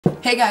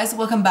Hey guys,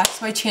 welcome back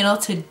to my channel.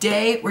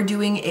 Today we're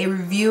doing a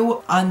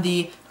review on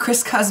the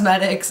KRIS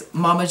Cosmetics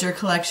Momager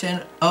collection.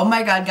 Oh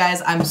my god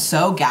guys, I'm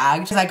so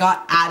gagged because I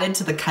got added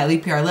to the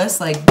Kylie PR list.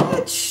 Like,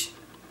 bitch,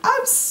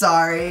 I'm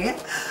sorry.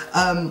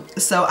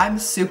 So I'm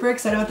super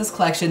excited about this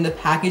collection. The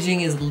packaging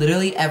is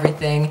literally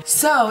everything.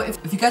 So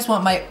if you guys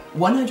want my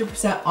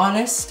 100%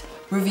 honest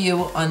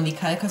review on the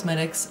Kylie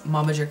Cosmetics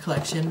Momager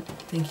collection,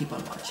 then keep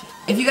on watching.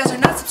 If you guys are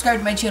not subscribed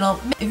to my channel,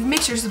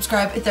 make sure to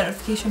subscribe, hit that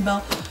notification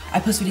bell. I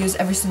post videos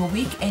every single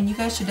week and you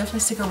guys should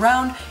definitely stick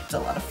around. There's a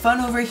lot of fun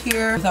over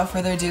here. Without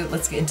further ado,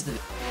 let's get into the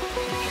video.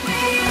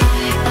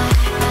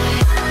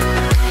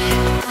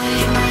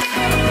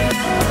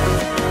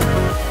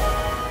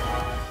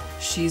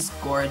 She's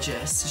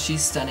gorgeous.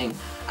 She's stunning.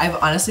 I've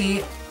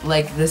honestly,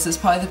 like, this is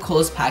probably the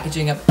coolest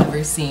packaging I've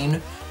ever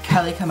seen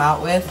Kylie come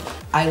out with.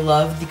 I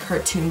love the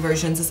cartoon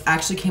versions. This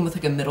actually came with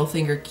like a middle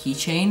finger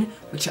keychain,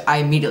 which I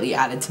immediately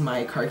added to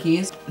my car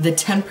keys. The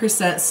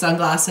 10%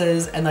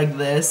 sunglasses and like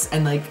this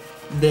and like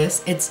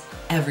this, it's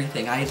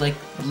everything. I like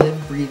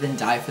live, breathe, and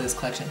die for this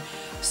collection.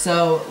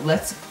 So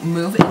let's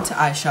move into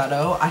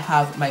eyeshadow. I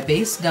have my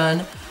base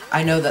done.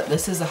 I know that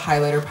this is a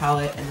highlighter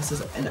palette and this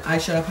is an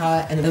eyeshadow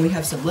palette, and then we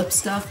have some lip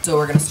stuff. So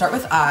we're gonna start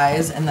with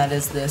eyes, and that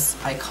is this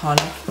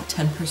iconic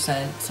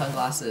 10%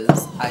 sunglasses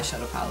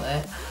eyeshadow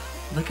palette.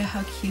 Look at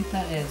how cute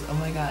that is, oh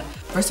my god.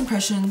 First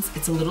impressions,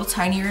 it's a little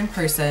tinier in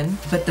person,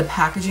 but the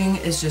packaging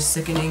is just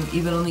sickening.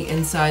 Even on the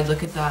inside,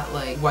 look at that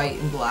like white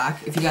and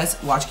black. If you guys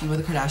watch Keeping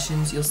with the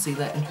Kardashians, you'll see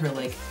that in her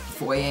like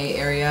foyer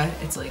area,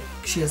 it's like,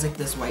 she has like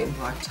this white and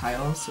black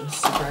tile, so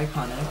super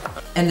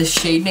iconic. And the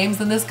shade names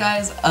in this,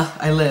 guys,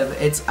 I live.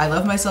 It's I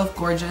Love Myself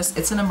Gorgeous,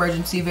 It's an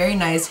Emergency, Very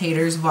Nice,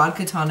 Haters,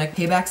 Vodka Tonic,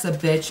 Payback's a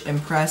Bitch,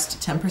 Impressed,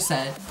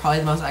 10%, probably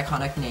the most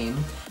iconic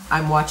name.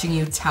 I'm Watching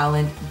You,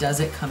 Talent, Does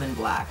It Come in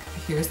Black.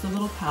 Here's the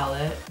little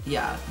palette.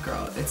 Yeah,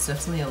 girl, it's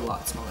definitely a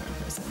lot smaller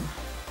in person.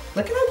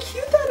 Look at how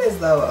cute that is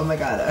though, oh my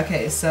god.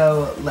 Okay,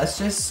 so let's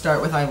just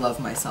start with I Love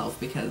Myself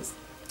because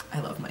I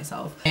love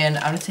myself. And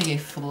I'm gonna take a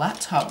flat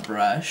top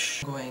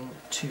brush. I'm going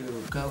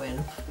to go in.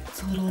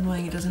 It's a little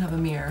annoying, it doesn't have a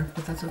mirror,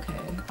 but that's okay.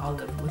 I'll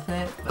live with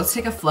it. Let's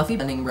take a fluffy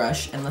blending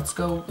brush and let's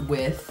go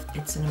with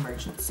It's an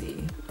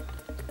Emergency.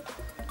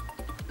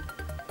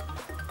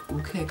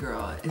 Okay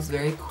girl, it's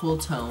very cool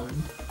tone.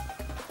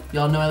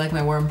 Y'all know I like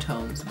my warm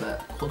tones, but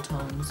cool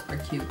tones are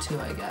cute too,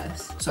 I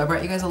guess. So I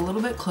brought you guys a little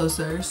bit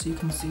closer so you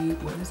can see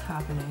what is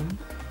happening.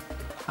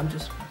 I'm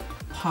just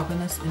popping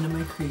this into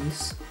my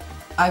crease.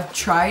 I've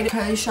tried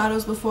Kylie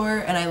shadows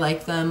before and I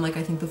like them. Like,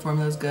 I think the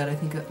formula is good. I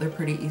think that they're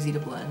pretty easy to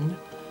blend.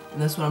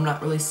 And this one I'm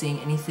not really seeing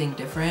anything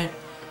different.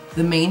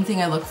 The main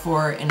thing I look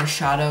for in a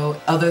shadow,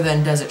 other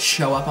than does it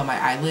show up on my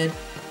eyelid,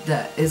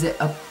 is it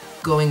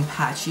going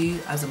patchy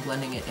as I'm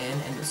blending it in,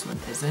 and this one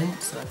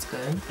isn't, so that's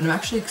good. And I'm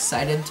actually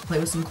excited to play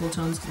with some cool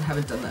tones because I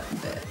haven't done that in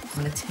a bit.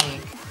 I'm gonna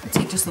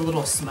take just a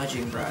little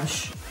smudging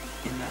brush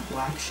in that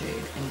black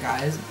shade. And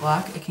guys,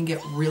 black, it can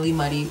get really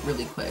muddy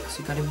really quick,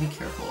 so you gotta be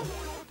careful.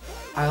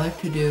 I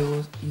like to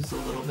use a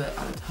little bit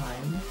at a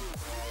time.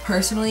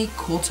 Personally,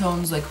 cool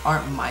tones like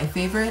aren't my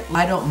favorite.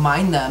 I don't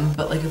mind them,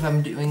 but like if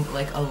I'm doing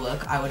like a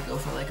look, I would go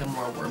for like a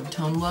more warm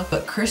tone look.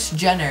 But Kris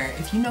Jenner,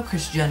 if you know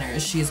Kris Jenner,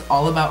 she's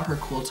all about her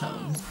cool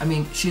tones. I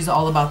mean, she's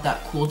all about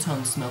that cool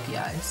tone smoky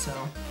eye, so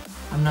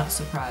I'm not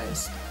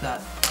surprised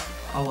that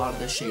a lot of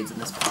the shades in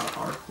this palette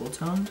are cool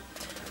toned.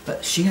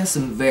 But she has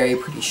some very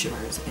pretty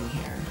shimmers in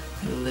here.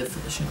 I live for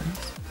the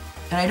shimmers.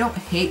 And I don't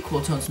hate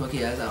cool tone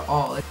smoky eyes at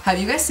all. Like, have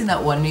you guys seen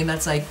that one meme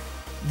that's like,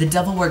 the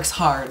devil works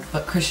hard,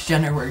 but Kris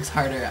Jenner works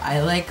harder?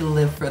 I like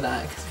live for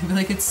that because I feel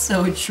like it's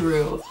so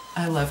true.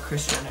 I love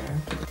Kris Jenner.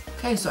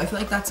 Okay, so I feel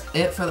like that's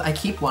it for I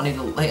keep wanting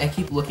to, like, I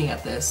keep looking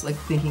at this, like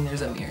thinking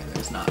there's a mirror,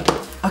 there's not.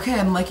 Okay,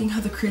 I'm liking how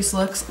the crease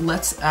looks.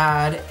 Let's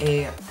add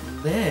a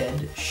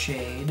lid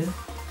shade.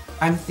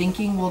 I'm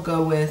thinking we'll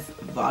go with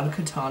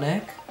Vodka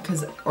Tonic,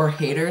 or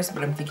Haters,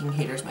 but I'm thinking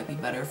Haters might be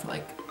better for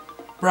like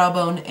brow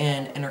bone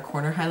and inner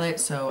corner highlight,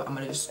 so I'm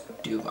gonna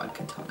just do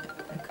Vodka Tonic.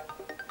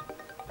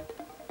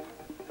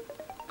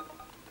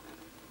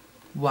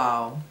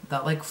 Wow,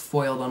 that like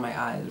foiled on my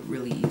eyes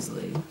really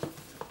easily.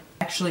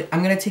 Actually,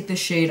 I'm gonna take the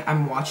shade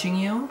I'm Watching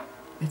You.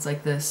 It's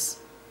like this,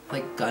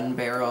 like gun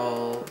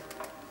barrel,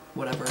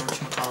 whatever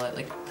what you call it,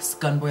 like this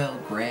gun barrel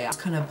gray. Just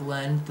kind of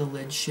blend the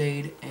lid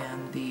shade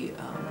and the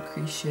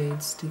crease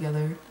shades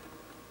together.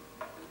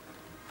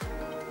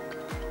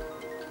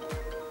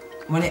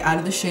 When I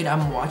added the shade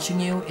I'm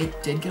Watching You,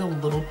 it did get a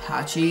little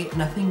patchy.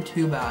 Nothing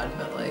too bad,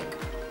 but like,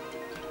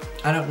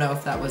 I don't know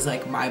if that was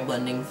like my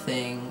blending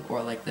thing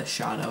or like the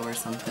shadow or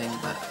something,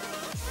 but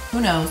who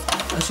knows.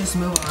 Let's just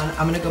move on.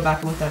 I'm gonna go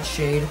back in with that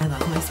shade. I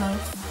Love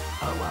Myself.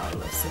 Oh wow, I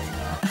love saying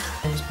that.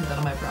 I just put that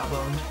on my brow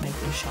bone to make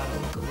the shadow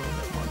look a little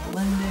bit more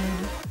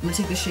blended. I'm gonna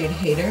take the shade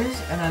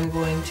Haters and I'm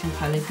going to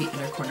highlight the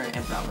inner corner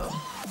and brow bone.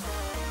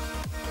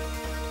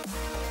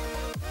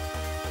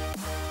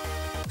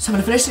 So I'm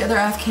gonna finish the other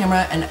half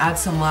camera and add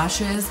some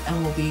lashes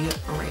and we'll be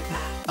right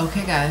back.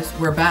 Okay guys,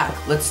 we're back.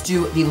 Let's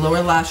do the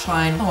lower lash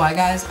line. Oh, why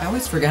guys? I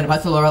always forget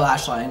about the lower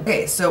lash line.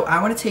 Okay, so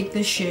I want to take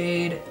this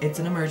shade, It's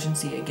an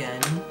Emergency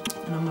again,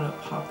 and I'm gonna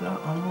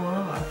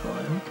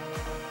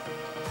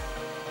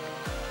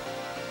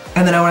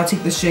And then I want to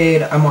take the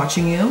shade I'm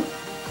Watching You.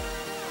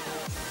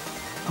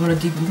 I'm going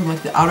to deepen from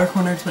like the outer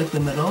corner to like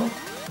the middle.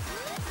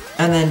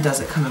 And then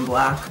Does It Come in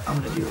Black? I'm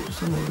going to do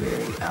just on the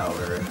very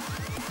outer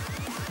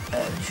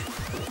edge.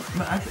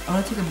 I'm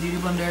going to take a beauty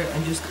blender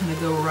and just kind of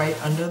go right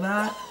under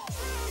that.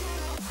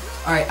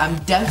 Alright, I'm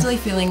definitely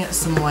feeling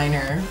some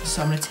liner.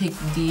 So I'm going to take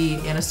the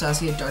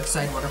Anastasia Dark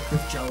Side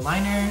Waterproof Gel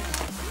Liner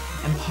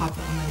and pop it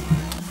on my liner.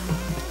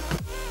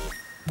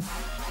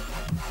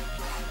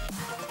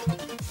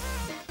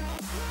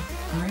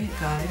 Alright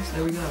guys,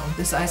 there we go.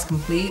 This eye's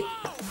complete.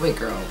 Wait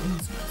girl,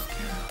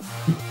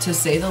 to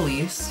say the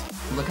least,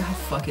 look at how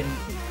fucking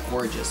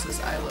gorgeous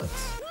this eye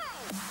looks.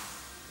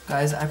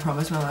 Guys, I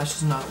promise my lash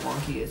is not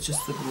wonky, it's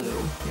just the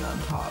glue here on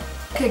top.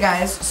 Okay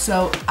guys,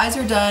 so eyes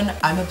are done.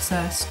 I'm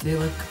obsessed. They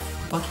look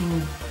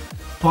fucking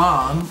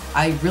bomb.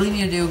 I really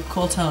need to do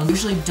cool tones. I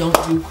usually don't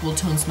do cool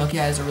tone smoky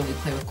eyes or really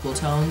play with cool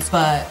tones,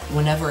 but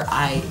whenever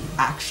I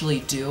actually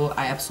do,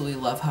 I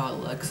absolutely love how it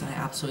looks and I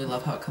absolutely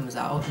love how it comes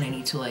out, and I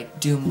need to like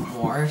do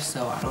more,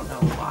 so I don't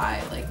know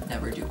why I like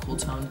never do cool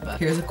tone, but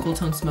here's a cool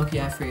tone smoky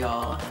eye for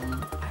y'all,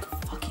 and I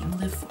fucking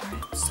live for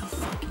it. It's so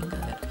fucking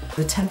good.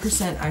 The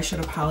 10%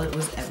 eyeshadow palette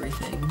was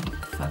everything.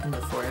 I fucking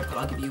live for it, but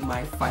I'll give you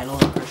my final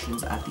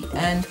impressions at the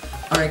end.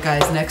 Alright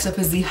guys, next up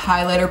is the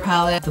highlighter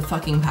palette. The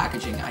fucking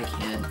packaging, I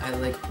can't. I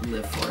like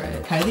live for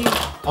it.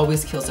 Kylie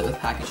always kills it with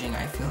packaging,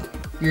 I feel.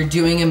 You're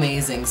doing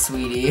amazing,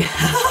 sweetie.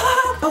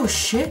 Oh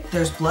shit,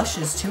 there's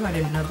blushes too. I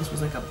didn't know this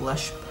was like a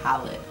blush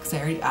palette because I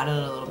already added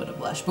a little bit of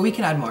blush, but we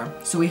can add more.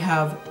 So we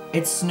have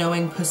It's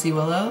Snowing Pussy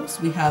Willows.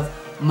 We have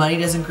Money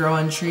Doesn't Grow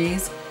on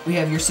Trees. We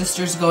have Your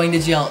Sister's Going to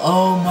Jail.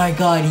 Oh my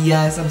god,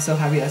 yes, I'm so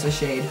happy that's a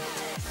shade.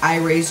 I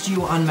Raised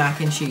You on Mac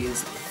and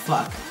Cheese.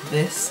 Fuck,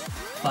 this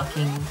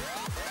fucking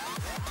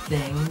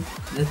thing.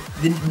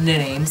 The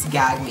names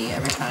gag me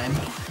every time.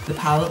 The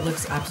palette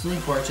looks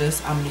absolutely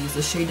gorgeous. I'm gonna use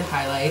this shade to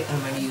highlight, and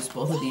I'm gonna use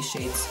both of these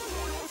shades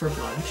for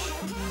blush.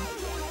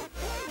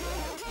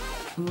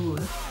 Ooh,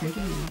 that's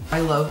pretty.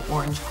 I love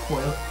orange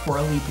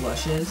corally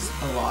blushes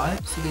a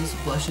lot. So these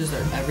blushes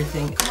are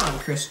everything. Come on,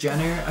 KRIS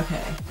Jenner.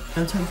 Okay,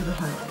 now time for the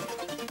highlight.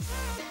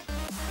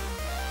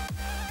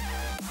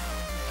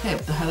 Okay,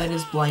 the highlight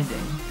is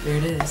blinding. There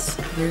it is.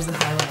 There's the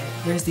highlight.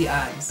 There's the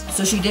eyes.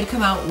 So she did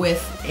come out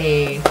with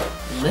a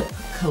lip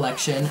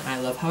collection. I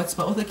love how it's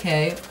spelled with a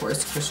K. Of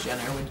course, KRIS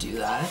Jenner would do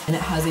that. And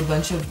it has a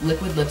bunch of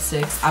liquid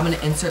lipsticks. I'm gonna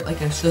insert like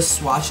the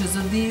swatches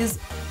of these,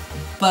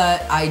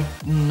 but I'm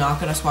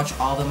not gonna swatch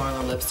all of them on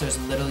the lips. There's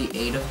literally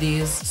 8 of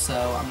these,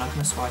 so I'm not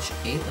gonna swatch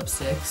 8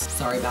 lipsticks.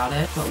 Sorry about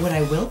it. But what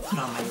I will put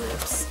on my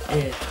lips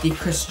is the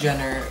KRIS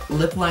Jenner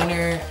lip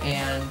liner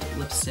and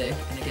lipstick.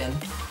 And again,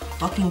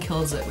 fucking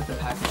kills it with the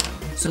packaging.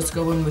 So let's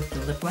go in with the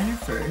lip liner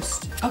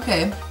first.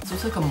 Okay, so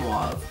it's like a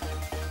mauve.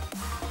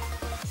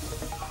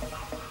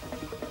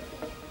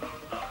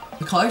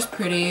 The color's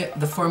pretty.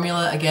 The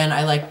formula, again,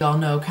 I like, y'all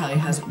know Kylie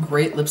has a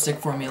great lipstick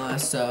formula,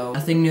 so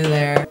nothing new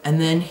there.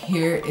 And then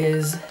here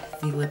is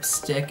the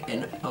lipstick,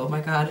 and oh my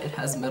god, it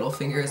has middle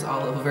fingers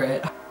all over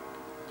it.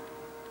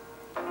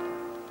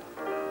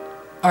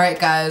 Alright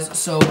guys,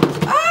 so,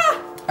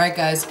 Alright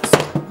guys, so,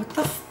 what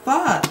the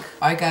fuck?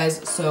 Alright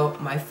guys, so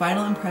my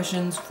final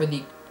impressions for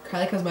the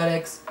Kylie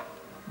Cosmetics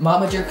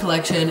Momager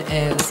collection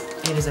is,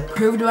 it is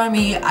approved by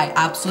me. I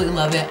absolutely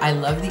love it. I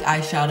love the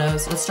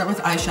eyeshadows. Let's start with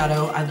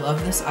eyeshadow. I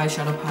love this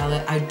eyeshadow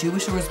palette. I do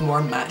wish there was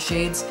more matte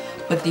shades,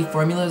 but the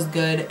formula is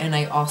good, and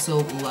I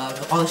also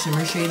love all the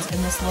shimmer shades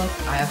in this look.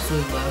 I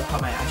absolutely love how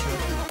my eyeshadow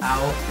came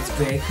out. It's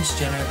very KRIS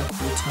Jenner, the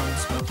cool tone,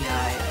 smoky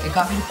eye. It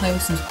got me to play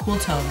with some cool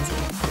tones,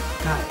 and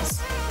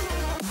guys,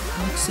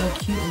 I look so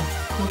cute in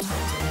cool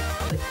tones.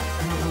 Like,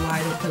 I don't know why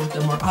I don't play with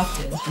them more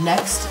often.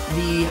 Next,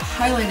 the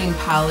highlighting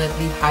palette.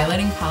 The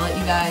highlighting palette,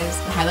 you guys.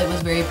 The highlight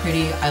was very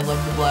pretty. I love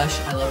the blush.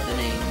 I love the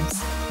names.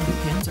 The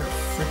pins are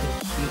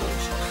freaking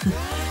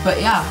huge.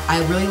 But yeah,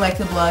 I really like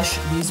the blush.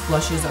 These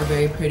blushes are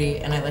very pretty,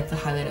 and I like the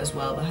highlight as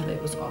well. The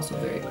highlight was also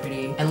very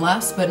pretty. And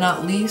last but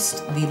not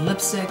least, the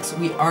lipsticks.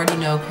 We already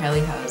know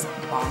Kylie has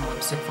a bomb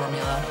lipstick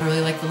formula. I really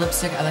like the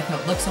lipstick. I like how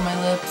it looks on my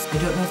lips. I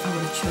don't know if I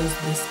would have chose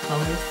this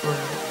color for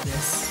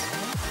this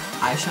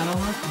eyeshadow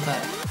look, but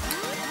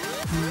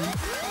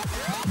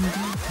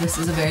this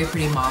is a very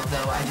pretty mauve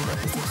though. I do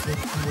like this lipstick.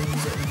 I will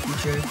use it in the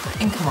future.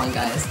 And come on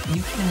guys,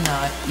 you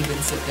cannot even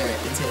sit there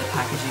and say the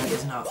packaging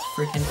is not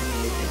freaking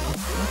amazing.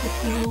 Look at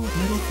the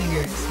middle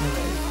fingers.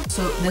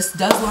 So this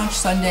does launch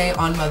Sunday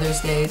on Mother's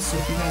Day, so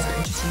if you guys are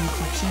interested in the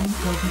collection,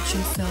 go get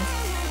yourself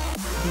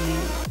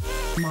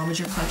the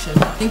Momager collection.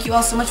 Thank you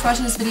all so much for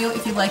watching this video.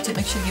 If you liked it,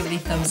 make sure to give it a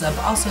thumbs up.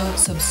 Also,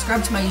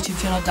 subscribe to my YouTube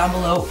channel down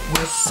below.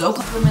 We're so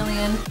close to 1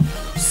 million.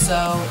 So,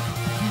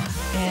 yeah.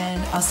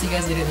 And I'll see you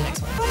guys later in the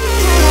next one.